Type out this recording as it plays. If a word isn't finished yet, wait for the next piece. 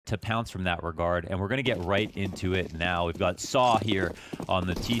to pounce from that regard, and we're going to get right into it now. We've got Saw here on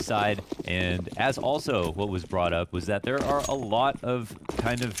the T side, and as also what was brought up was that there are a lot of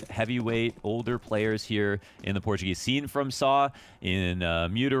kind of heavyweight, older players here in the Portuguese scene from Saw, in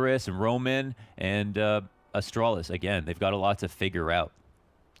Mutarus and Roman, and Astralis. Again, they've got a lot to figure out.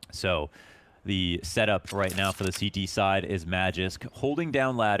 So the setup right now for the CT side is Magisk holding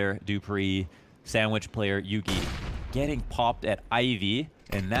down ladder, Dupree, sandwich player Yugi getting popped at Ivy,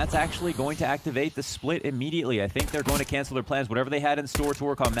 and that's actually going to activate the split immediately. I think they're going to cancel their plans, whatever they had in store to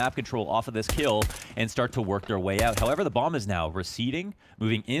work on map control off of this kill, and start to work their way out. However, the bomb is now receding,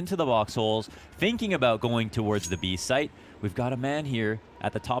 moving into the box holes, thinking about going towards the B site. We've got a man here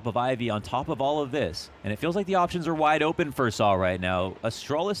at the top of Ivy on top of all of this, and it feels like the options are wide open for Saw right now.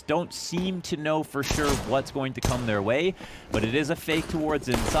 Astralis don't seem to know for sure what's going to come their way, but it is a fake towards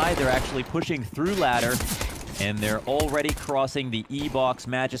inside. They're actually pushing through ladder, and they're already crossing the E-box.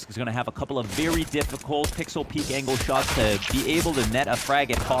 Magisk is going to have a couple of very difficult pixel peek angle shots to be able to net a frag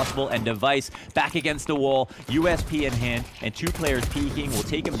if possible, and Device back against the wall, USP in hand, and two players peeking will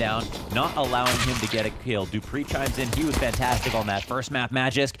take him down, not allowing him to get a kill. Dupree chimes in. He was fantastic on that first map.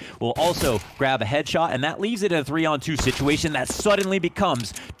 Magisk will also grab a headshot, and that leaves it in a 3-on-2 situation that suddenly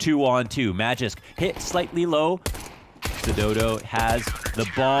becomes 2-on-2. Magisk hit slightly low. Dodo has the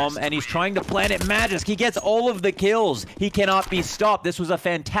bomb, and he's trying to plant it. Magisk, he gets all of the kills. He cannot be stopped. This was a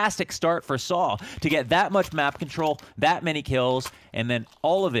fantastic start for Saw to get that much map control, that many kills, and then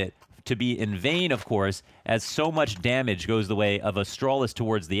all of it to be in vain, of course, as so much damage goes the way of Astralis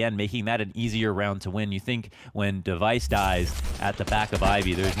towards the end, making that an easier round to win. You think when Device dies at the back of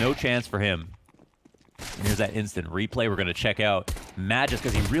Ivy, there's no chance for him. And here's that instant replay. We're going to check out Magisk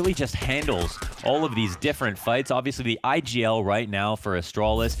because he really just handles all of these different fights. Obviously, the IGL right now for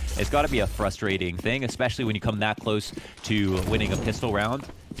Astralis, it's got to be a frustrating thing, especially when you come that close to winning a pistol round.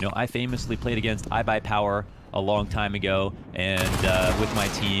 You know, I famously played against iBuyPower a long time ago, and with my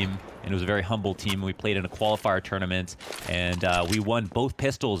team, and it was a very humble team. We played in a qualifier tournament, and we won both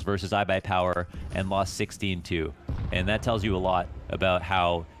pistols versus iBuyPower and lost 16-2. And that tells you a lot about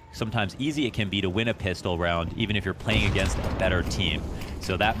how sometimes easy it can be to win a pistol round, even if you're playing against a better team.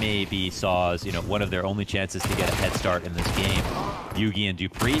 So that may be Saw's, you know, one of their only chances to get a head start in this game. Yugi and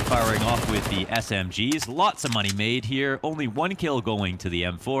Dupree firing off with the SMGs. Lots of money made here. Only one kill going to the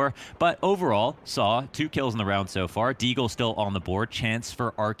M4. But overall, Saw, 2 kills in the round so far. Deagle still on the board. Chance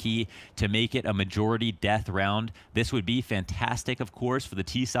for Arky to make it a majority death round. This would be fantastic, of course, for the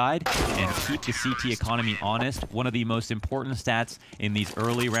T side and keep the CT economy honest. One of the most important stats in these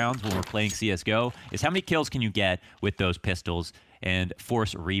early rounds when we're playing CSGO is how many kills can you get with those pistols and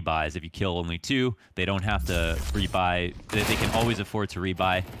force rebuys. If you kill only 2, they don't have to rebuy. They can always afford to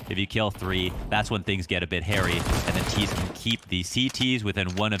rebuy. If you kill 3, that's when things get a bit hairy, and then Ts can keep the CTs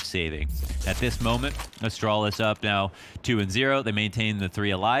within 1 of saving. At this moment, Astralis up now 2-0. They maintain the 3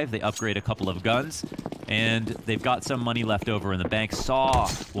 alive. They upgrade a couple of guns, and they've got some money left over in the bank. Saw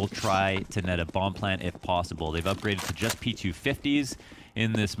will try to net a bomb plant if possible. They've upgraded to just P250s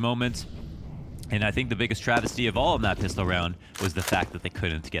in this moment. And I think the biggest travesty of all in that pistol round was the fact that they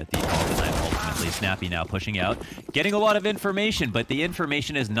couldn't get the bomb plant ultimately. Snappy now pushing out, getting a lot of information, but the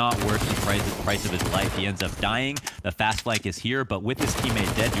information is not worth the price of his life. He ends up dying. The fast flank is here, but with his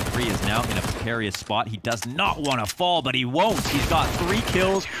teammate dead, Dupree is now in a precarious spot. He does not want to fall, but he won't. He's got 3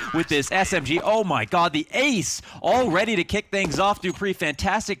 kills with this SMG. Oh my god, the ace! All ready to kick things off. Dupree,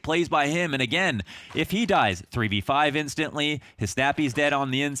 fantastic plays by him. And again, if he dies, 3v5 instantly. His Snappy's dead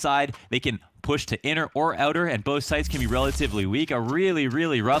on the inside. They can push to inner or outer, and both sites can be relatively weak. A really,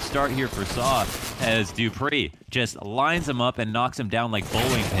 really rough start here for Saw as Dupree just lines him up and knocks him down like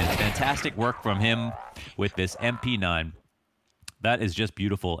bowling pins. Fantastic work from him with this MP9. That is just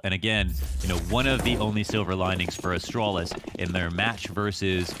beautiful. And again, you know, one of the only silver linings for Astralis in their match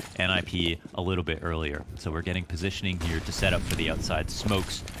versus NIP a little bit earlier. So we're getting positioning here to set up for the outside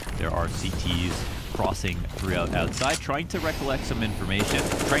smokes. There are CTs crossing throughout outside, trying to recollect some information,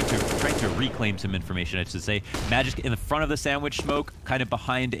 trying to reclaim some information, I should say. Magisk in the front of the sandwich smoke, kind of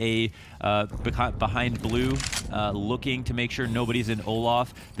behind a behind blue, looking to make sure nobody's in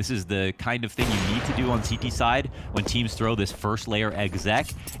Olaf. This is the kind of thing you need to do on CT side when teams throw this first layer exec,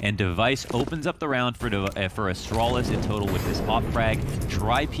 and Device opens up the round for Astralis in total with this hot frag.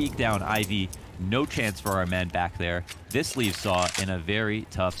 Try peek down Ivy. No chance for our men back there. This leaves Saw in a very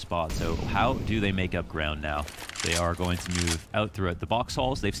tough spot. So how do they make up ground now? They are going to move out throughout the box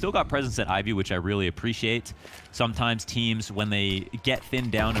halls. They've still got presence at Ivy, which I really appreciate. Sometimes teams, when they get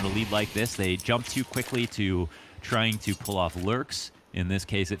thinned down in a lead like this, they jump too quickly to trying to pull off lurks. In this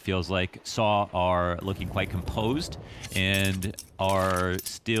case, it feels like Saw are looking quite composed and are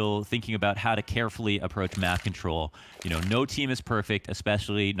still thinking about how to carefully approach map control. You know, no team is perfect,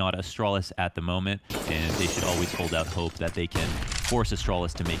 especially not Astralis at the moment, and they should always hold out hope that they can force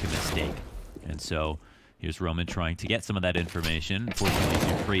Astralis to make a mistake. And so here's Roman trying to get some of that information. Fortunately,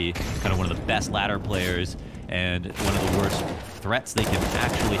 Dupree, kind of one of the best ladder players and one of the worst threats they can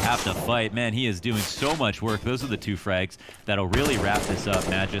actually have to fight. Man, he is doing so much work. Those are the 2 frags that'll really wrap this up.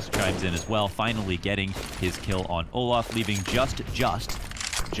 Magus chimes in as well, finally getting his kill on Olaf, leaving just to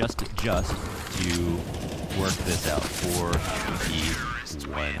work this out for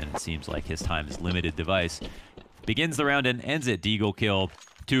P1. And it seems like his time is limited. Device begins the round and ends it. Deagle kill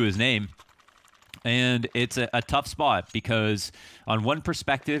to his name. And it's a tough spot because on one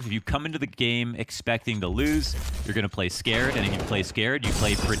perspective, if you come into the game expecting to lose, you're going to play scared. And if you play scared, you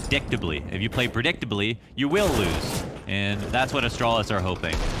play predictably. If you play predictably, you will lose. And that's what Astralis are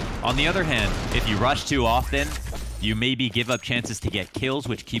hoping. On the other hand, if you rush too often, you maybe give up chances to get kills,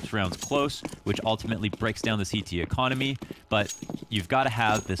 which keeps rounds close, which ultimately breaks down the CT economy. But you've got to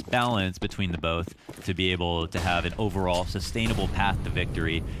have this balance between the both to be able to have an overall sustainable path to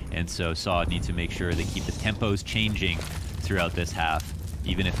victory. And so Saw need to make sure they keep the tempos changing throughout this half,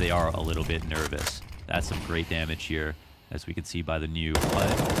 even if they are a little bit nervous. That's some great damage here, as we can see by the new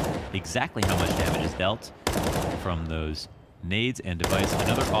HUD. Exactly how much damage is dealt from those nades and Device.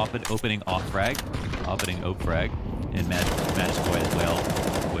 Another opening off frag, opening oak frag, and Magiskoy as well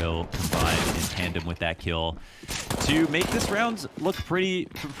will combine in tandem with that kill to make this round look pretty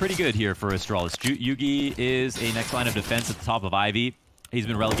good here for Astralis. Yugi is a next line of defense at the top of Ivy. He's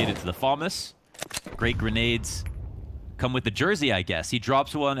been relegated to the Falmus. Great grenades come with the jersey, I guess. He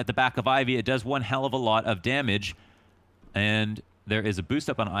drops one at the back of Ivy. It does one hell of a lot of damage, and there is a boost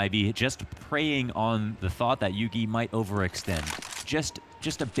up on Ivy, just preying on the thought that Yugi might overextend. Just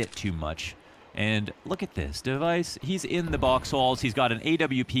a bit too much. And look at this. Device, he's in the box halls. He's got an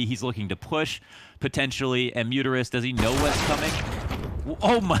AWP he's looking to push, potentially. And Muterus, does he know what's coming?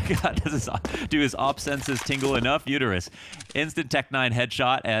 Oh my god, do his op senses tingle enough? Muterus, instant Tech 9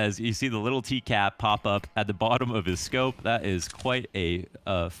 headshot as you see the little T-cap pop up at the bottom of his scope. That is quite a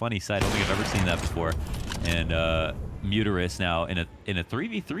funny sight. I don't think I've ever seen that before. And Muterus now in a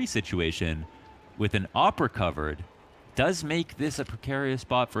 3v3 situation with an op recovered does make this a precarious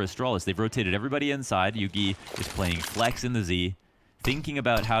spot for Astralis. They've rotated everybody inside. Yugi is playing flex in the Z, thinking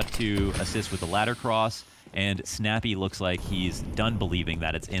about how to assist with the ladder cross, and Snappy looks like he's done believing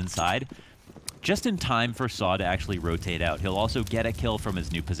that it's inside. Just in time for Saw to actually rotate out. He'll also get a kill from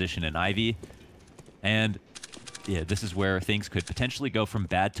his new position in Ivy, and yeah, this is where things could potentially go from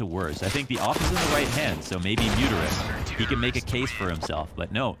bad to worse. I think the off is in the right hand, so maybe Muterus, he can make a case for himself.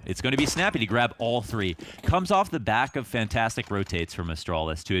 But no, it's going to be Snappy to grab all 3. Comes off the back of fantastic rotates from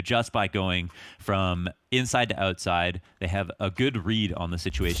Astralis to adjust by going from inside to outside. They have a good read on the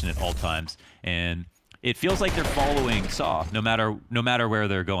situation at all times, and it feels like they're following Saw no matter where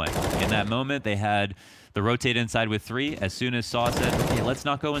they're going. In that moment, they had the rotate inside with 3. As soon as Saw said, okay, let's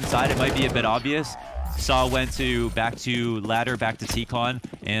not go inside, it might be a bit obvious, Saw went back to ladder, back to T-Con,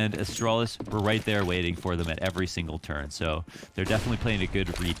 and Astralis were right there waiting for them at every single turn. So they're definitely playing a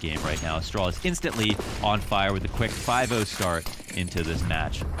good read game right now. Astralis instantly on fire with a quick 5-0 start into this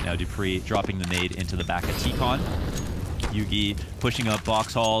match. Now Dupree dropping the nade into the back of T-Con. Yugi pushing up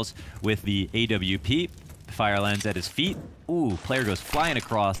box halls with the AWP. Fire lands at his feet. Ooh, player goes flying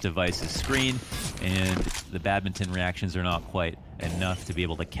across Device's screen, and the badminton reactions are not quite enough to be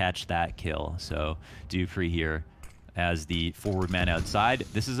able to catch that kill. So Dupree here as the forward man outside.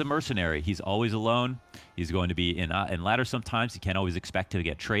 This is a mercenary. He's always alone. He's going to be in ladder sometimes. You can't always expect to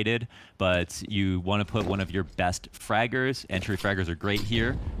get traded, but you want to put one of your best fraggers. Entry fraggers are great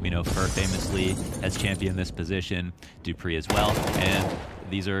here. We know Fur famously has championed this position, Dupree as well, and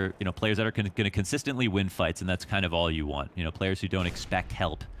these are, you know, players that are going to consistently win fights, and that's kind of all you want. You know, players who don't expect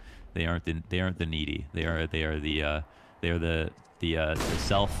help. They aren't the needy. They're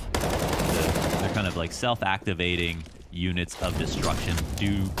kind of like self-activating units of destruction.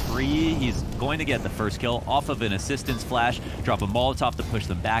 Dupree, he's going to get the first kill off of an assistance flash, drop a Molotov to push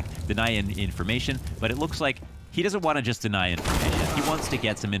them back, deny information, but it looks like he doesn't want to just deny information. He wants to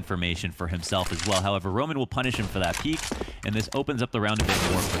get some information for himself as well. However, Roman will punish him for that peek, and this opens up the round a bit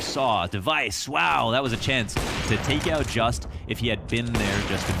more for Saw. Device, wow, that was a chance to take out Just if he had been there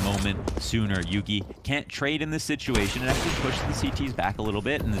just a moment sooner. Yugi can't trade in this situation and actually push the CTs back a little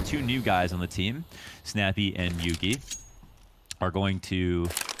bit, and the 2 new guys on the team, Snappy and Yugi, are going to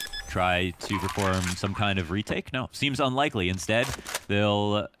try to perform some kind of retake. No, seems unlikely. Instead,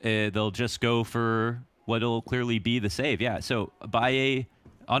 they'll just go for what'll clearly be the save. Yeah, so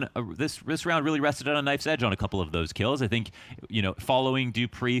this round really rested on a knife's edge on a couple of those kills. I think, you know, following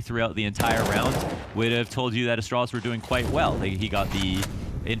Dupree throughout the entire round would have told you that Astralis were doing quite well. He got the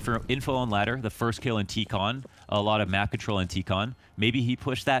info on ladder, the first kill in T-Con, a lot of map control in T-Con. Maybe he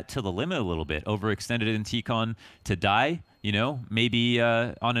pushed that to the limit a little bit, overextended in T-Con to die. You know, maybe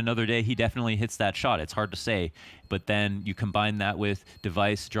on another day he definitely hits that shot. It's hard to say. But then you combine that with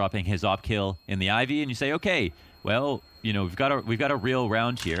Device dropping his op kill in the Ivy, and you say, okay, well, you know, we've got a real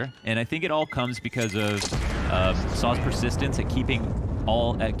round here. And I think it all comes because of Saw's persistence at keeping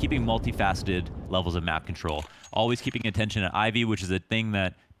multifaceted levels of map control. Always keeping attention at Ivy, which is a thing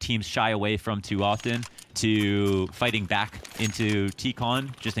that teams shy away from too often, to fighting back into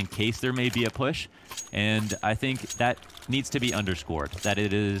T-Con just in case there may be a push. And I think that needs to be underscored, that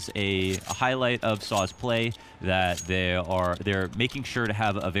it is a highlight of Saw's play, that they're making sure to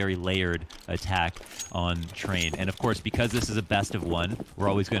have a very layered attack on Train. And of course, because this is a best of one, we're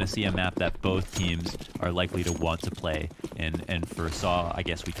always going to see a map that both teams are likely to want to play. And for Saw, I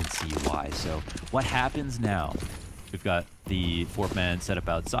guess we can see why. So what happens now? We've got the fourth man set up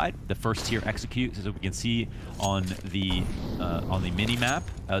outside. The first tier execute, as we can see on the mini map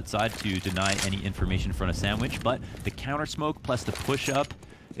outside, to deny any information in front of Sandwich. But the counter smoke plus the push up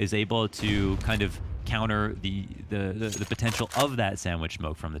is able to kind of counter the potential of that Sandwich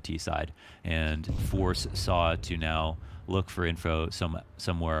smoke from the T side and force Saw to now look for info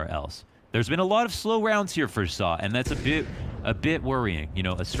somewhere else. There's been a lot of slow rounds here for Saw, and that's a bit worrying. You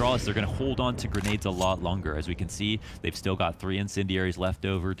know, Astralis, they're going to hold on to grenades a lot longer. As we can see, they've still got 3 incendiaries left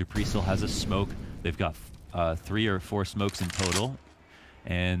over. Dupree still has a smoke. They've got 3 or 4 smokes in total,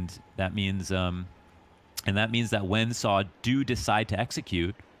 and that means that when Saw do decide to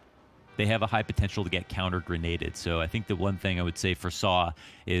execute, they have a high potential to get counter-grenaded. So I think the one thing I would say for Saw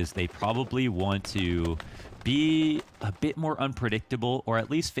is they probably want to be a bit more unpredictable, or at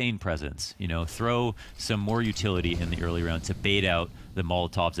least feign presence. You know, throw some more utility in the early round to bait out the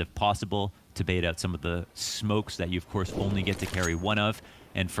Molotovs if possible, to bait out some of the smokes that you, of course, only get to carry one of,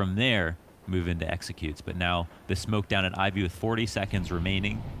 and from there, move into executes. But now the smoke down at Ivy with 40 seconds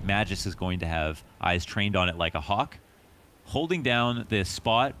remaining, Magis is going to have eyes trained on it like a hawk. Holding down this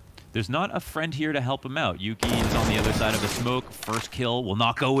spot, there's not a friend here to help him out. Yuki is on the other side of the smoke. First kill will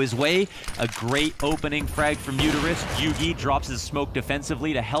not go his way. A great opening frag from Uterus. Yugi drops his smoke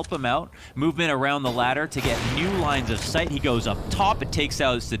defensively to help him out. Movement around the ladder to get new lines of sight. He goes up top. It takes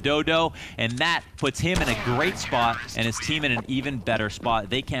out Sidodo, and that puts him in a great spot and his team in an even better spot.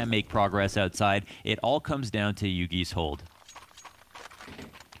 They can't make progress outside. It all comes down to Yugi's hold.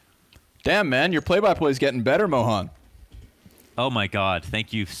 Damn, man, your play-by-play is getting better, Mohan. Oh my God!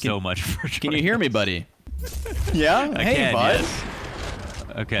 Thank you so much for joining. Can you hear me, buddy? Yeah. Hey, bud. Yes.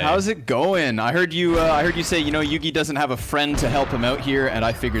 Okay. How's it going? I heard you say, you know, Yugi doesn't have a friend to help him out here, and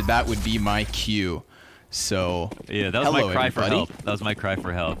I figured that would be my cue. So yeah, that was my cry for help. That was my cry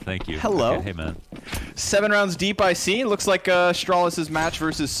for help. Thank you. Hello. Okay, hey, man. 7 rounds deep, I see. Looks like Astralis' match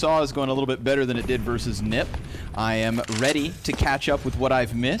versus Saw is going a little bit better than it did versus Nip. I am ready to catch up with what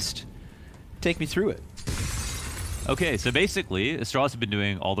I've missed. Take me through it. Okay, so basically, Astralis have been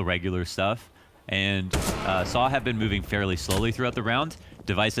doing all the regular stuff, and Saw have been moving fairly slowly throughout the round.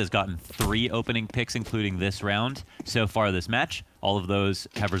 Device has gotten 3 opening picks, including this round, so far this match. All of those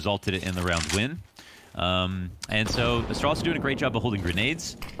have resulted in the round win. And so Astralis is doing a great job of holding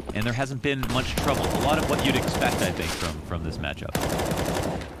grenades, and there hasn't been much trouble. A lot of what you'd expect, I think, from this matchup.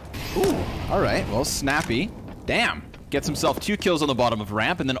 Ooh, all right. Well, Snappy. Damn. Gets himself 2 kills on the bottom of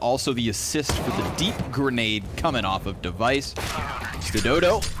ramp, and then also the assist for the deep grenade coming off of Device.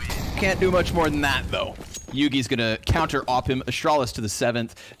 Sidodo can't do much more than that, though. Yugi's going to counter-op him. Astralis to the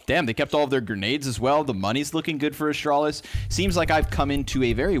 7th. Damn, they kept all of their grenades as well. The money's looking good for Astralis. Seems like I've come into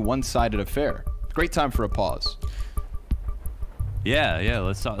a very one-sided affair. Great time for a pause. Yeah,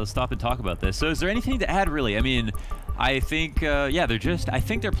 let's stop and talk about this. So is there anything to add, really? I mean, I think, yeah, I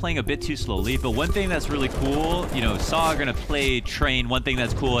think they're playing a bit too slowly, but one thing that's really cool, you know, Saw are going to play Train. One thing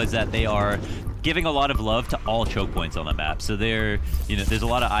that's cool is that they are giving a lot of love to all choke points on the map. So there's a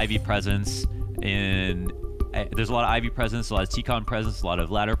lot of Ivy presence, and there's a lot of Ivy presence, a lot of T-Con presence, a lot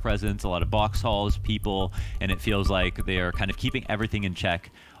of ladder presence, a lot of box halls, people, and it feels like they are kind of keeping everything in check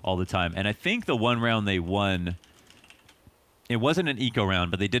all the time. And I think the one round they won, it wasn't an eco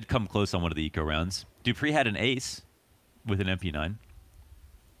round, but they did come close on one of the eco rounds. Dupree had an ace with an MP9.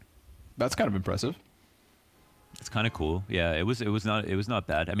 That's kind of impressive. It's kind of cool. Yeah, it was not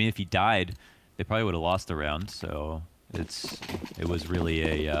bad. I mean, if he died, they probably would have lost the round. So it was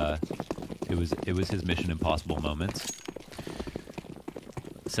really a it was his Mission Impossible moment.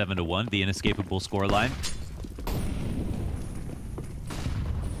 7-1, the inescapable scoreline.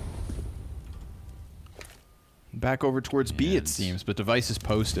 Back over towards B, it seems, but Device is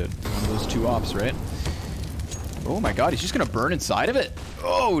posted. One of those two ops, right? Oh my god, he's just going to burn inside of it.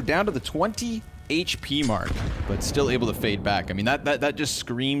 Oh, down to the 20 HP mark, but still able to fade back. I mean, that just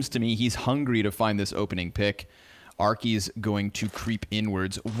screams to me he's hungry to find this opening pick. Arky's going to creep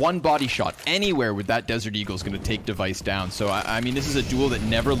inwards. One body shot anywhere with that Desert Eagle is going to take Device down. So, I mean, this is a duel that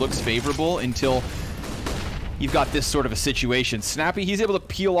never looks favorable until you've got this sort of a situation. Snappy, he's able to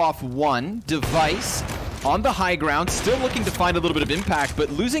peel off one. Device on the high ground, still looking to find a little bit of impact,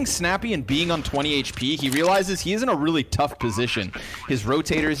 but losing Snappy and being on 20 HP, he realizes he is in a really tough position. His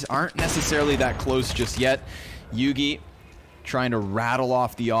rotators aren't necessarily that close just yet. Yugi trying to rattle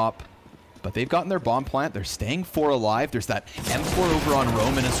off the op, but they've gotten their bomb plant. They're staying 4 alive. There's that M4 over on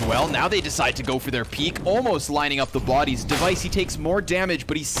Roman as well. Now they decide to go for their peek, almost lining up the bodies. Device, he takes more damage,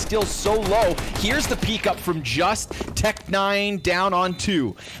 but he's still so low. Here's the peek up from Just. Tech9 down on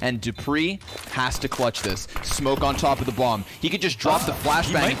 2. And Dupree has to clutch this. Smoke on top of the bomb. He could just drop the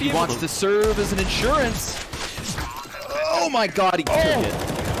flashbang if he wants to serve as an insurance. Oh my god, he killed it.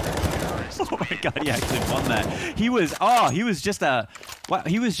 Oh my god, he actually won that. He was just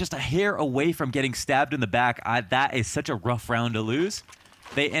a hair away from getting stabbed in the back. That is such a rough round to lose.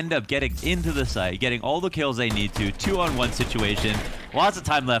 They end up getting into the site, getting all the kills they need to. 2-on-1 situation. Lots of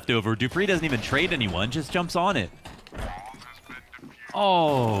time left over. Dupree doesn't even trade anyone, just jumps on it.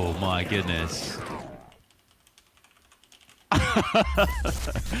 Oh my goodness.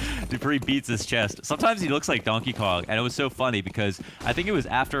 Dupree beats his chest. Sometimes he looks like Donkey Kong, and it was so funny because I think it was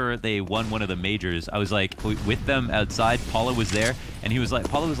after they won one of the majors. I was like with them outside. Paula was there, and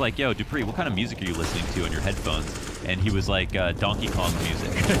Paula was like, "Yo, Dupree, what kind of music are you listening to on your headphones?" And he was like, "Donkey Kong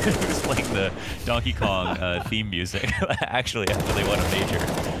music." He was playing the Donkey Kong theme music. Actually, after they won a major,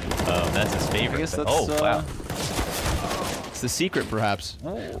 that's his favorite. I guess that's, wow, it's the secret, perhaps.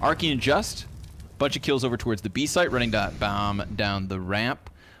 Arky and Just. Bunch of kills over towards the B site, running that bomb down the ramp,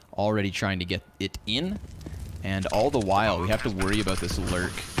 already trying to get it in, and all the while we have to worry about this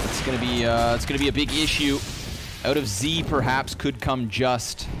lurk. It's gonna be a big issue. Out of Z, perhaps could come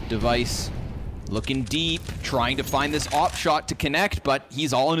Just. Device looking deep, trying to find this op shot to connect, but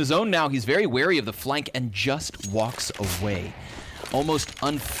he's all on his own now. He's very wary of the flank and just walks away. Almost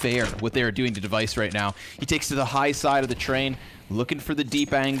unfair what they are doing to Device right now. He takes to the high side of the train, looking for the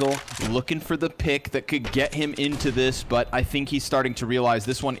deep angle, looking for the pick that could get him into this, but I think he's starting to realize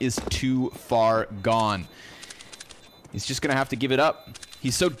this one is too far gone. He's just going to have to give it up.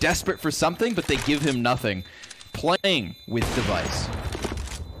 He's so desperate for something, but they give him nothing. Playing with Device.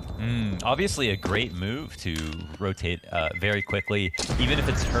 Obviously a great move to rotate very quickly. Even if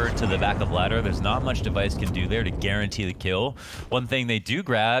it's hurt to the back of ladder, there's not much Device can do there to guarantee the kill. One thing they do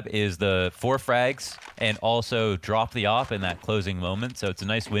grab is the 4 frags and also drop the op in that closing moment. So it's a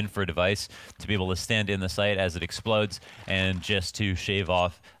nice win for Device to be able to stand in the site as it explodes and just to shave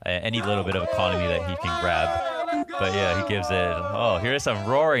off any little bit of economy that he can grab. But yeah, he gives it. Oh, here's some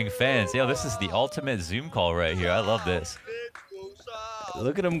roaring fans. Yo, this is the ultimate Zoom call right here. I love this.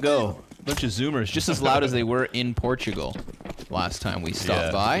 Look at them go. Bunch of Zoomers, just as loud as they were in Portugal last time we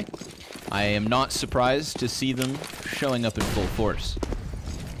stopped by. I am not surprised to see them showing up in full force.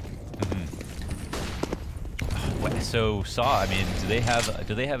 So Saw, I mean, do they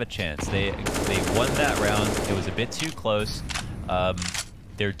have a chance? They won that round. It was a bit too close.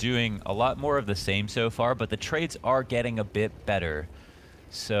 They're doing a lot more of the same so far, but the trades are getting a bit better.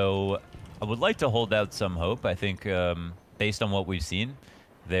 So I would like to hold out some hope. I think based on what we've seen,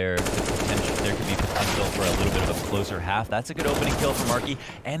 there could be potential for a little bit of a closer half. That's a good opening kill from Marky,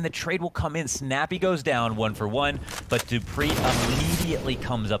 and the trade will come in. Snappy goes down 1 for 1, but Dupree immediately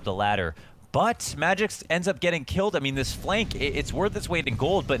comes up the ladder. But Magix ends up getting killed. I mean, this flank, it's worth its weight in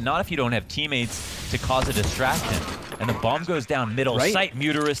gold, but not if you don't have teammates to cause a distraction. And the bomb goes down middle. Sight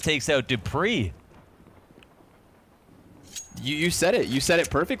Muterus takes out Dupree. You said it. You said it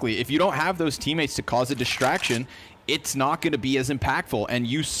perfectly. If you don't have those teammates to cause a distraction, it's not going to be as impactful. And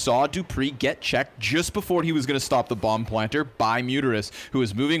you saw Dupree get checked just before he was going to stop the bomb planter by Muterus, who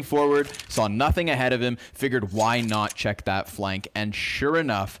was moving forward, saw nothing ahead of him, figured why not check that flank. And sure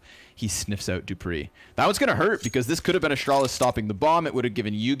enough, he sniffs out Dupree. That was going to hurt because this could have been Astralis stopping the bomb. It would have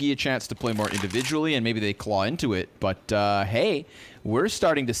given Yugi a chance to play more individually, and maybe they claw into it. But hey, we're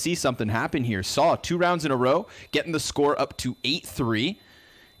starting to see something happen here. Saw 2 rounds in a row, getting the score up to 8-3.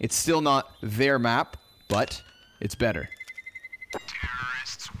 It's still not their map, but it's better.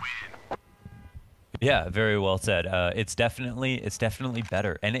 Yeah, very well said. It's definitely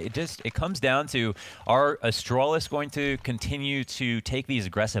better, and it comes down to, are Astralis going to continue to take these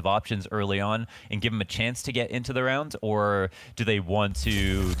aggressive options early on and give them a chance to get into the round, or do they want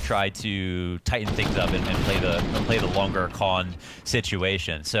to try to tighten things up and play the longer con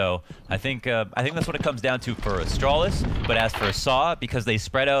situation? So I think that's what it comes down to for Astralis. But as for Saw, because they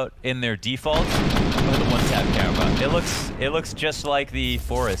spread out in their default, the one-tap camera, it looks just like the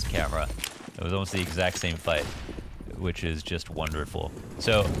Forest camera. It was almost the exact same fight, which is just wonderful.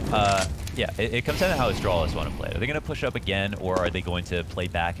 So, yeah, it comes down to how Astralis want to play. Are they going to push up again, or are they going to play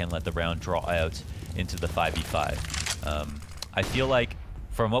back and let the round draw out into the 5v5? I feel like,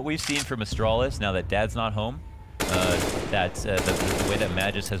 from what we've seen from Astralis, now that Dad's not home, the way that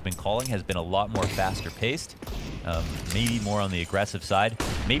Magis has been calling has been a lot more faster paced, maybe more on the aggressive side.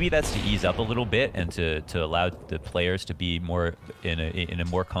 Maybe that's to ease up a little bit and to allow the players to be more in a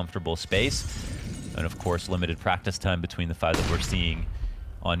more comfortable space, and of course limited practice time between the 5 that we're seeing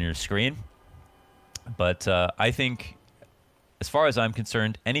on your screen. But I think, as far as I'm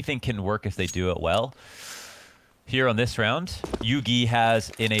concerned, anything can work if they do it well. Here on this round, Yugi has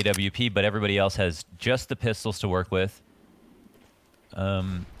an AWP, but everybody else has just the pistols to work with.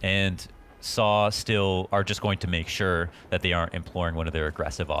 And Saw still are just going to make sure that they aren't employing one of their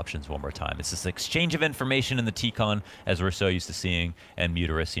aggressive options one more time. It's this exchange of information in the T-Con, as we're so used to seeing, and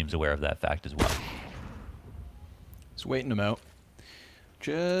Muterus seems aware of that fact as well. He's waiting him out.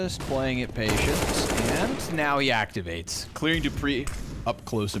 Just playing it patient, and now he activates. Clearing Dupree up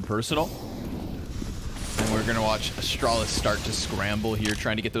close and personal. And we're going to watch Astralis start to scramble here,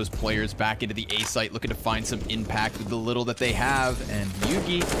 trying to get those players back into the A site, looking to find some impact with the little that they have. And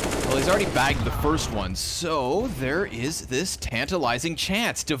Yugi, well, he's already bagged the first one, so there is this tantalizing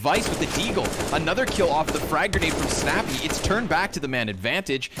chance. Device with the Deagle, another kill off the frag grenade from Snappy. It's turned back to the man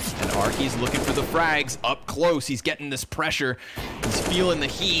advantage, and Arky's looking for the frags up close. He's getting this pressure. He's feeling the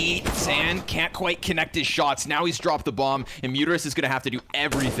heat, and can't quite connect his shots. Now he's dropped the bomb, and Muterus is going to have to do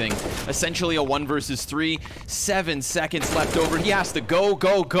everything. Essentially a 1 versus 3. 7 seconds left over. He has to go,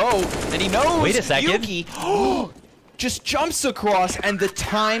 and he knows. Wait a second. Yugi just jumps across, and the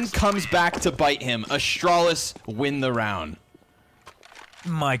time comes back to bite him. Astralis win the round.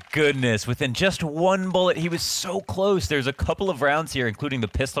 My goodness, within just 1 bullet, he was so close. There's a couple of rounds here, including the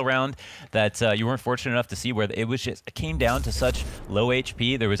pistol round, that you weren't fortunate enough to see, where it came down to such low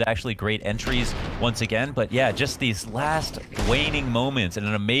HP. There was actually great entries once again, but yeah, just these last waning moments, and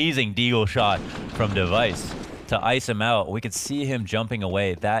an amazing Deagle shot from Device to ice him out. We could see him jumping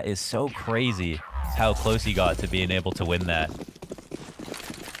away. That is so crazy how close he got to being able to win that.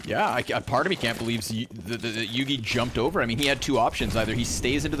 Yeah, part of me can't believe that Yugi jumped over. I mean, he had 2 options. Either he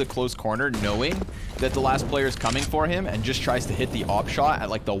stays into the close corner knowing that the last player is coming for him and just tries to hit the op shot at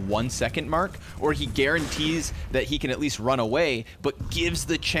like the 1 second mark, or he guarantees that he can at least run away, but gives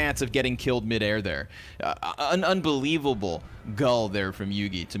the chance of getting killed midair there. An unbelievable gull there from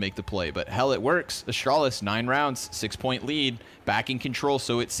Yugi to make the play, but hell, it works. Astralis, 9 rounds, 6-point lead, back in control,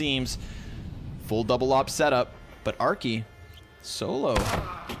 so it seems. Full double op setup, but Arky solo.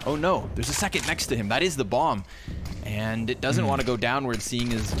 Oh no, there's a second next to him. That is the bomb. And it doesn't want to go downward,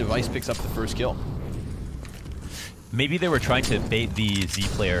 seeing as Device picks up the first kill. Maybe they were trying to bait the Z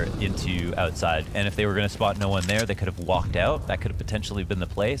player into outside, and if they were going to spot no one there, they could have walked out. That could have potentially been the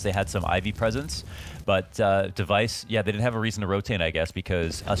play. They had some Ivy presence, but Device, yeah, they didn't have a reason to rotate, I guess,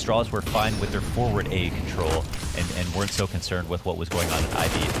 because Astralis were fine with their forward A control and weren't so concerned with what was going on in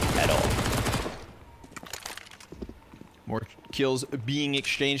Ivy at all. More kills being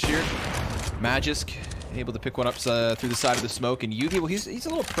exchanged here. Magisk able to pick one up through the side of the smoke, and Yugi, well, he's a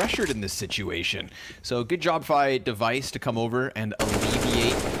little pressured in this situation. So good job by Device to come over and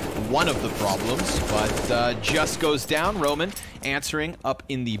alleviate one of the problems, but just goes down. Roman answering up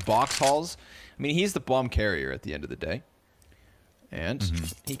in the box halls. I mean, he's the bomb carrier at the end of the day. And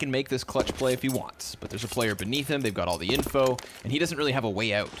he can make this clutch play if he wants, but there's a player beneath him. They've got all the info, and he doesn't really have a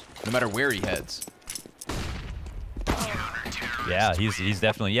way out, no matter where he heads. Yeah, he's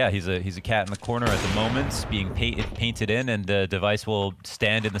definitely, yeah, he's a cat in the corner at the moment, being painted in, and the Device will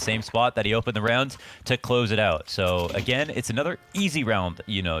stand in the same spot that he opened the round to close it out. So again, it's another easy round,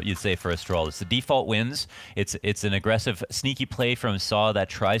 you know, you'd say, for Astralis. The default wins. It's an aggressive, sneaky play from Saw that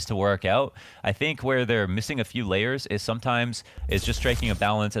tries to work out. I think where they're missing a few layers is sometimes is just striking a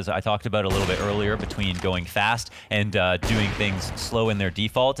balance, as I talked about a little bit earlier, between going fast and doing things slow in their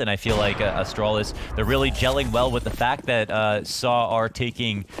default. And I feel like Astralis, they're really gelling well with the fact that Saw are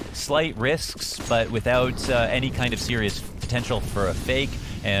taking slight risks, but without any kind of serious potential for a fake,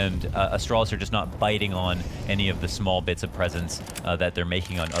 and Astralis are just not biting on any of the small bits of presence that they're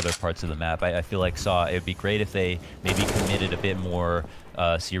making on other parts of the map. I feel like Saw, it would be great if they maybe committed a bit more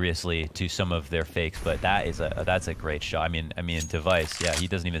seriously to some of their fakes, but that's a great shot. I mean, Device, yeah, he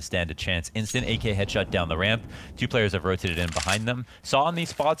doesn't even stand a chance. Instant AK headshot down the ramp. Two players have rotated in behind them. Saw on these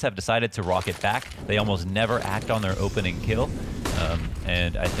spots have decided to rocket back. They almost never act on their opening kill,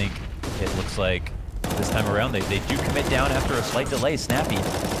 and I think it looks like this time around they do commit down after a slight delay. Snappy,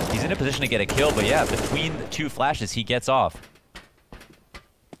 he's in a position to get a kill, but yeah, between the two flashes, he gets off.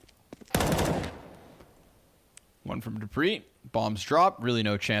 One from Dupree. Bombs drop. Really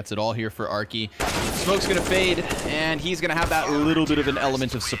no chance at all here for Arky. Smoke's going to fade, and he's going to have that little bit of an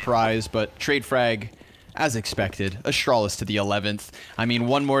element of surprise, but trade frag, as expected. Astralis to the 11th. I mean,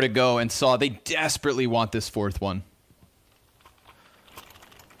 one more to go, and Saw, they desperately want this fourth one.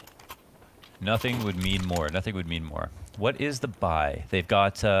 Nothing would mean more. Nothing would mean more. What is the buy? They've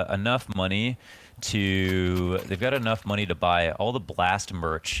got enough money to buy all the Blast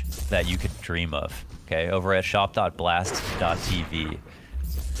merch that you could dream of. Okay, over at shop.blast.tv.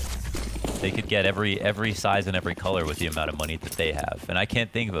 They could get every size and every color with the amount of money that they have. And I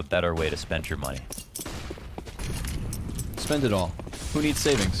can't think of a better way to spend your money. Spend it all. Who needs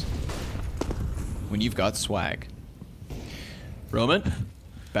savings when you've got swag? Roman,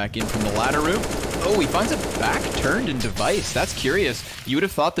 back in from the ladder room. Oh, he finds a back turned in Device. That's curious. You would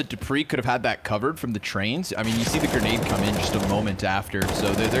have thought that Dupree could have had that covered from the trains. I mean, you see the grenade come in just a moment after,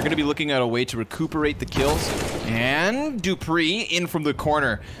 so they're going to be looking at a way to recuperate the kills. And Dupree in from the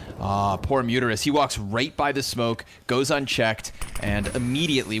corner. Ah, poor Muterus. He walks right by the smoke, goes unchecked, and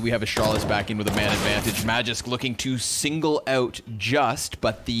immediately we have Astralis back in with a man advantage. Magisk looking to single out Just,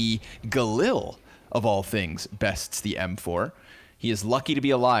 but the Galil, of all things, bests the M4. He is lucky to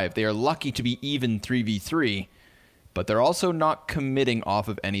be alive. They are lucky to be even 3v3, but they're also not committing off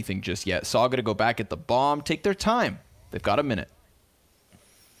of anything just yet. Saw going to go back at the bomb. Take their time. They've got a minute.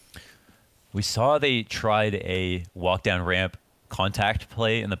 We saw they tried a walk down ramp contact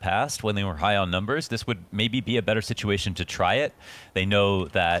play in the past when they were high on numbers. This would maybe be a better situation to try it. They know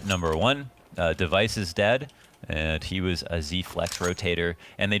that number one, Device is dead, and he was a Z-Flex rotator,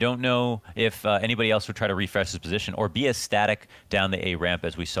 and they don't know if anybody else would try to refresh his position or be as static down the A ramp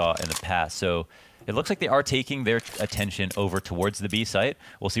as we saw in the past. So it looks like they are taking their attention over towards the B site.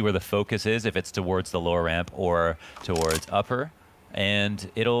 We'll see where the focus is, if it's towards the lower ramp or towards upper. And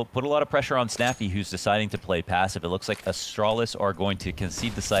it'll put a lot of pressure on Snappy, who's deciding to play passive. It looks like Astralis are going to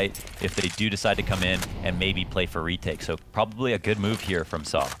concede the site if they do decide to come in and maybe play for retake. So probably a good move here from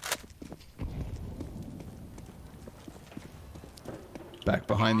Saw. Back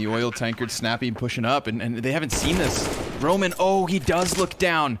behind the oil tankard, Snappy pushing up, and they haven't seen this. Roman, oh, he does look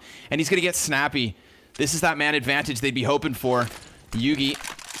down, and he's going to get Snappy. This is that man advantage they'd be hoping for. Yugi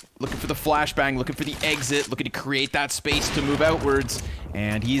looking for the flashbang, looking for the exit, looking to create that space to move outwards,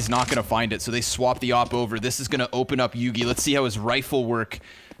 and he's not going to find it, so they swap the op over. This is going to open up Yugi. Let's see how his rifle work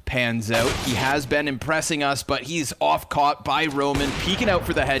pans out. He has been impressing us, but he's off caught by Roman, peeking out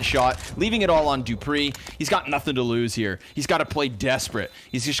for the headshot, leaving it all on Dupree. He's got nothing to lose here. He's got to play desperate.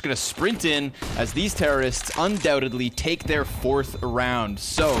 He's just going to sprint in as these terrorists undoubtedly take their fourth round.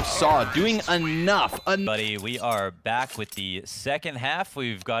 So, Saw doing enough. Buddy, we are back with the second half.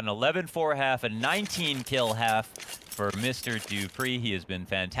 We've got an 11-4 half, a 19-kill half for Mr. Dupree. He has been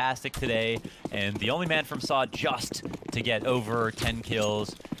fantastic today, and the only man from Saw just to get over 10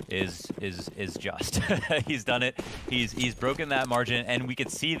 kills is Just. He's done it. He's broken that margin, and we could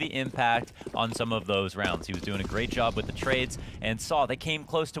see the impact on some of those rounds. He was doing a great job with the trades, and Saw, they came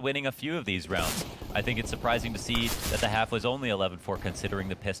close to winning a few of these rounds. I think it's surprising to see that the half was only 11-4 considering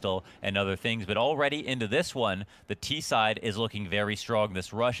the pistol and other things, but already into this one, the T side is looking very strong.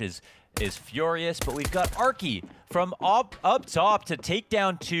 This rush is furious, but we've got Arky from up top to take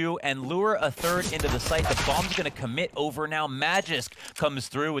down two and lure a third into the site. The bomb's going to commit over now. Magisk comes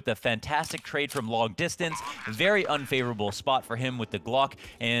through with a fantastic trade from long distance. Very unfavorable spot for him with the Glock,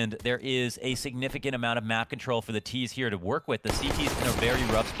 and there is a significant amount of map control for the T's here to work with. The CT's in a very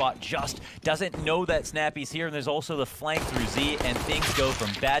rough spot. Just doesn't know that Snappy's here, and there's also the flank through Z, and things go from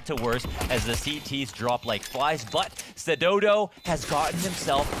bad to worse as the CT's drop like flies, but Sedodo has gotten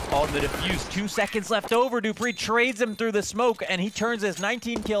himself on the defuse. 2 seconds left over. Dupree trades him through the smoke, and he turns his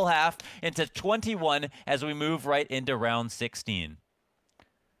 19-kill half into 21 as we move right into round 16.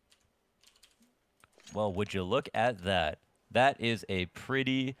 Well, would you look at that? That is a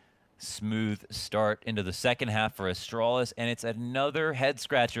pretty smooth start into the second half for Astralis, and it's another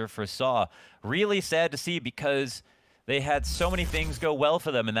head-scratcher for Saw. Really sad to see because They had so many things go well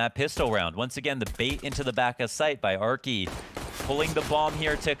for them in that pistol round. Once again, the bait into the back of sight by Arky, pulling the bomb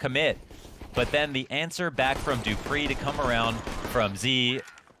here to commit. But then the answer back from Dupree to come around from Z.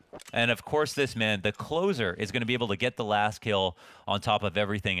 And of course, this man, the closer, is going to be able to get the last kill on top of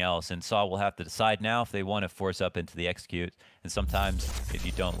everything else. And Saw will have to decide now if they want to force up into the execute. And sometimes, if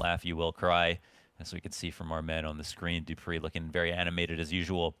you don't laugh, you will cry. As we can see from our men on the screen, Dupree looking very animated as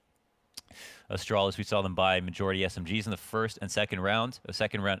usual. Astralis, we saw them buy majority SMGs in the first and second round.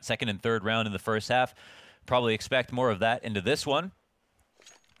 Second and third round in the first half. Probably expect more of that into this one.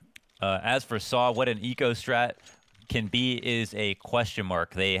 As for Saw, what an eco strat can be is a question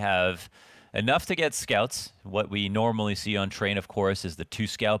mark. They have enough to get scouts. What we normally see on Train, of course, is the 2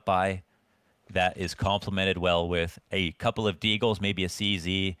 scout buy that is complemented well with a couple of deagles, maybe a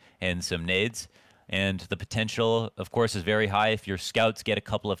CZ, and some nades. And the potential, of course, is very high if your scouts get a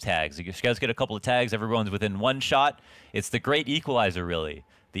couple of tags. If your scouts get a couple of tags, everyone's within 1 shot. It's the great equalizer, really,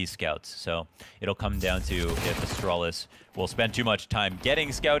 these scouts. So it'll come down to if Astralis will spend too much time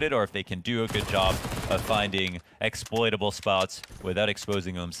getting scouted or if they can do a good job of finding exploitable spots without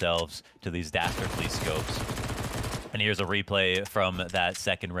exposing themselves to these dastardly scopes. And here's a replay from that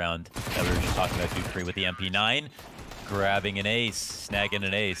second round that we were just talking about. Dupree with the MP9, grabbing an ace, snagging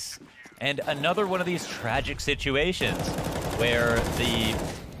an ace. And another one of these tragic situations where the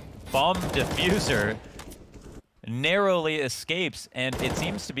bomb diffuser narrowly escapes, and it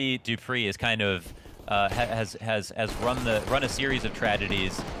seems to be Dupree is kind of has run a series of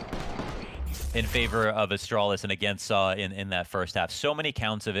tragedies in favor of Astralis and against Saw in that first half. So many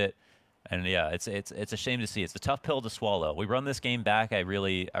counts of it, and yeah, it's a shame to see. It's a tough pill to swallow. We run this game back. I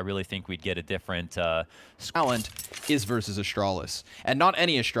really think we'd get a different talent is versus Astralis, and not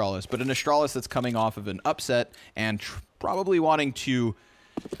any Astralis, but an Astralis that's coming off of an upset and probably wanting to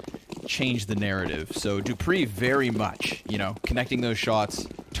change the narrative. So Dupree very much, you know, connecting those shots,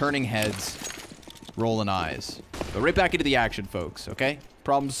 turning heads, rolling eyes. But right back into the action, folks, okay?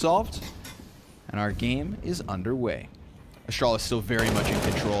 Problem solved, and our game is underway. Astralis still very much in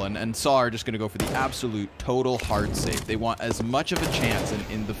control, and Saw are just going to go for the absolute total hard save. They want as much of a chance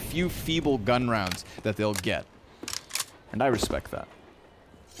in the few feeble gun rounds that they'll get. And I respect that.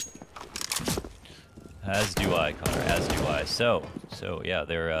 As do I, Connor. As do I. So yeah,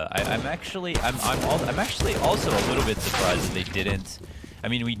 they're. I'm actually also a little bit surprised that they didn't. I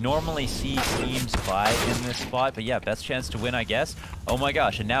mean, we normally see teams buy in this spot, but yeah, best chance to win, I guess. Oh my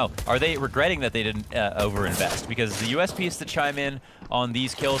gosh! And now, are they regretting that they didn't overinvest? Because the USP is to chime in on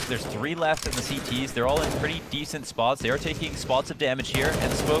these kills. There's 3 left in the CTs. They're all in pretty decent spots. They are taking spots of damage here,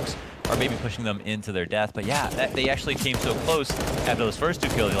 and the smokes are maybe pushing them into their death. But yeah, they actually came so close after those first 2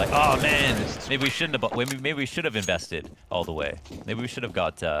 kills. You're like, oh man, maybe we shouldn't have. Maybe we should have invested all the way. Maybe we should have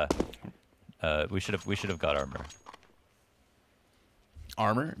got. We should have got armor.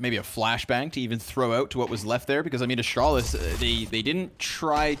 Armor, maybe a flashbang to even throw out to what was left there, because I mean, Astralis, they didn't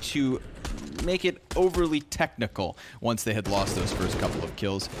try to make it overly technical once they had lost those first couple of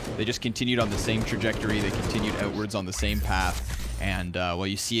kills. They just continued on the same trajectory. They continued outwards on the same path. And, well,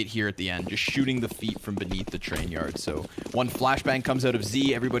 you see it here at the end, just shooting the feet from beneath the train yard. So one flashbang comes out of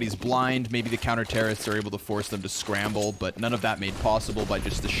Z, everybody's blind. Maybe the counter-terrorists are able to force them to scramble, but none of that made possible by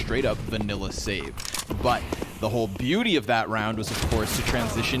just the straight-up vanilla save. But the whole beauty of that round was, of course, to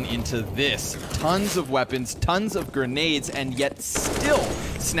transition into this. Tons of weapons, tons of grenades, and yet still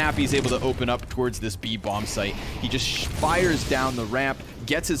Snappy's able to open up towards this B bomb site. He just fires down the ramp,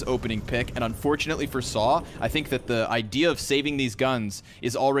 gets his opening pick, and unfortunately for Saw, I think that the idea of saving these guns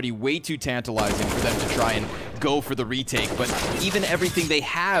is already way too tantalizing for them to try and go for the retake. But even everything they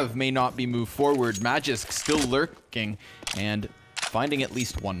have may not be moved forward. Magisk still lurking and finding at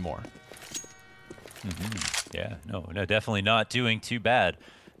least one more. Yeah, no, definitely not doing too bad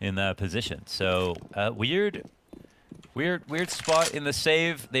in that position. So weird spot in the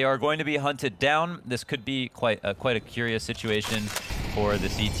save. They are going to be hunted down. This could be quite a curious situation for the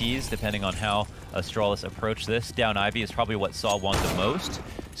CTs, depending on how Astralis approach this. Down Ivy is probably what Saw wants the most.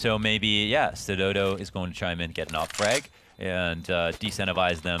 So maybe, yeah, Stododo is going to chime in, get an off frag, and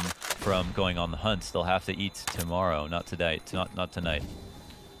disincentivize them from going on the hunt. They'll have to eat tomorrow, not tonight. Not tonight.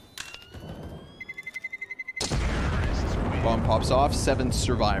 Bomb pops off, 7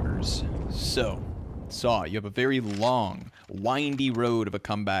 survivors. So, Saw, you have a very long, windy road of a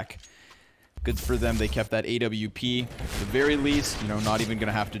comeback. Good for them, they kept that AWP. At the very least, you know, not even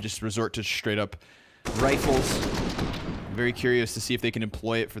gonna have to just resort to straight up rifles. I'm very curious to see if they can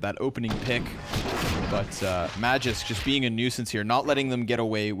employ it for that opening pick. But Magisk just being a nuisance here, not letting them get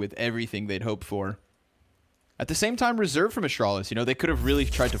away with everything they'd hoped for. At the same time, reserved from Astralis. You know, they could have really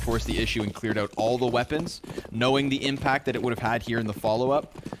tried to force the issue and cleared out all the weapons, knowing the impact that it would have had here in the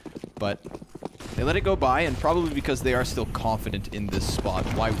follow-up. But they let it go by, and probably because they are still confident in this spot.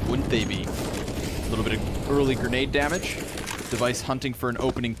 Why wouldn't they be? A little bit of early grenade damage. Device hunting for an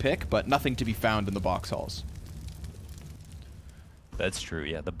opening pick, but nothing to be found in the box halls. That's true,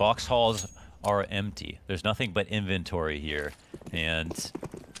 yeah. The box halls are empty. There's nothing but inventory here. And,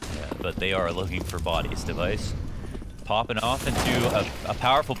 yeah, but they are looking for bodies. Device popping off into a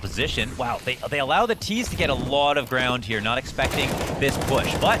powerful position. Wow, they allow the T's to get a lot of ground here, not expecting this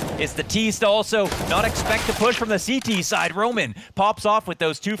push. But it's the T's to also not expect the push from the CT side. Roman pops off with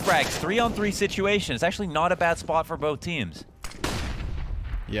those 2 frags. 3-on-3 situation. It's actually not a bad spot for both teams.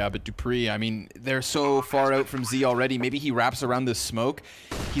 Yeah, but Dupree, I mean, they're so far out from Z already. Maybe he wraps around this smoke.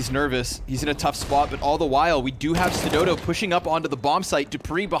 He's nervous. He's in a tough spot, but all the while, we do have Stododo pushing up onto the bomb site.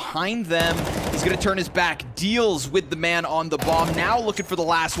 Dupree behind them. He's going to turn his back, deals with the man on the bomb. Now looking for the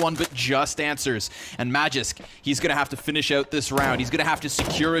last one, but just answers. And Magisk, he's going to have to finish out this round. He's going to have to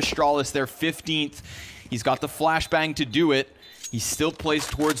secure Astralis, their 15th. He's got the flashbang to do it. He still plays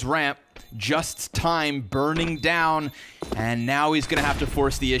towards ramp. Just time burning down, and now he's gonna have to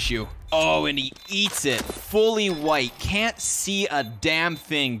force the issue. Oh, and he eats it. Fully white, can't see a damn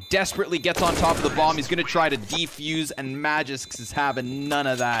thing. Desperately gets on top of the bomb. He's gonna try to defuse, and Magisk is having none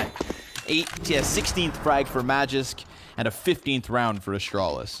of that. 16th frag for Magisk, and a 15th round for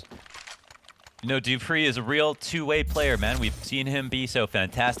Astralis. You know, Dupree is a real two-way player, man. We've seen him be so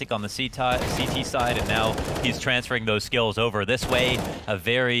fantastic on the CT side, and now he's transferring those skills over this way. A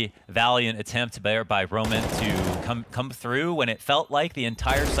very valiant attempt there by Roman to come through when it felt like the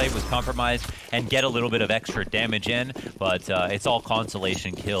entire site was compromised and get a little bit of extra damage in, but it's all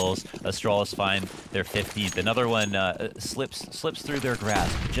consolation kills. Astralis find their 15th. Another one slips through their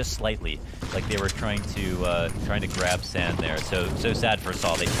grasp just slightly, like they were trying to grab sand there. So sad for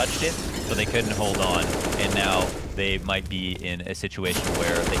Saul. They touched it, but they couldn't hold on, and now they might be in a situation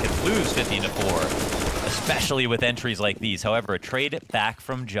where they could lose 15-4, especially with entries like these. However, a trade back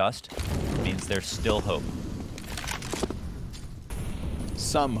from Just means there's still hope.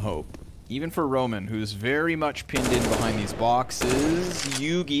 Some hope. Even for Roman, who's very much pinned in behind these boxes.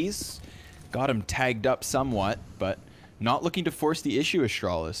 Yugi's got him tagged up somewhat, but not looking to force the issue,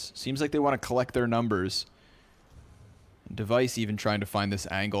 Astralis. Seems like they want to collect their numbers. Device even trying to find this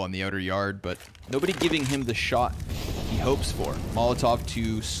angle on the outer yard, but nobody giving him the shot he hopes for. Molotov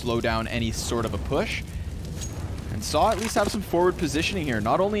to slow down any sort of a push. And Saw at least have some forward positioning here,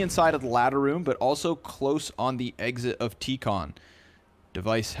 not only inside of the ladder room, but also close on the exit of T-Con.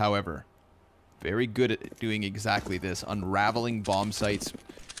 Device, however, very good at doing exactly this, unraveling bomb sites,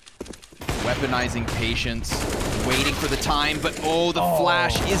 weaponizing patience, waiting for the time, but oh, the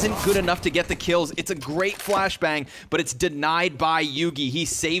flash isn't good enough to get the kills. It's a great flashbang, but it's denied by Yugi. He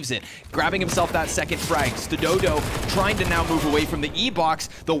saves it, grabbing himself that second frag. Stododo trying to now move away from the E-box.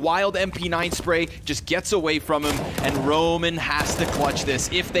 The wild MP9 spray just gets away from him, and Roman has to clutch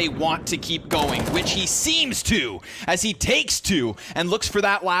this if they want to keep going, which he seems to, as he takes 2 and looks for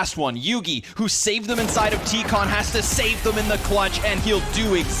that last one. Yugi, who saved them inside of T-Con, has to save them in the clutch, and he'll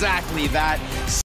do exactly that.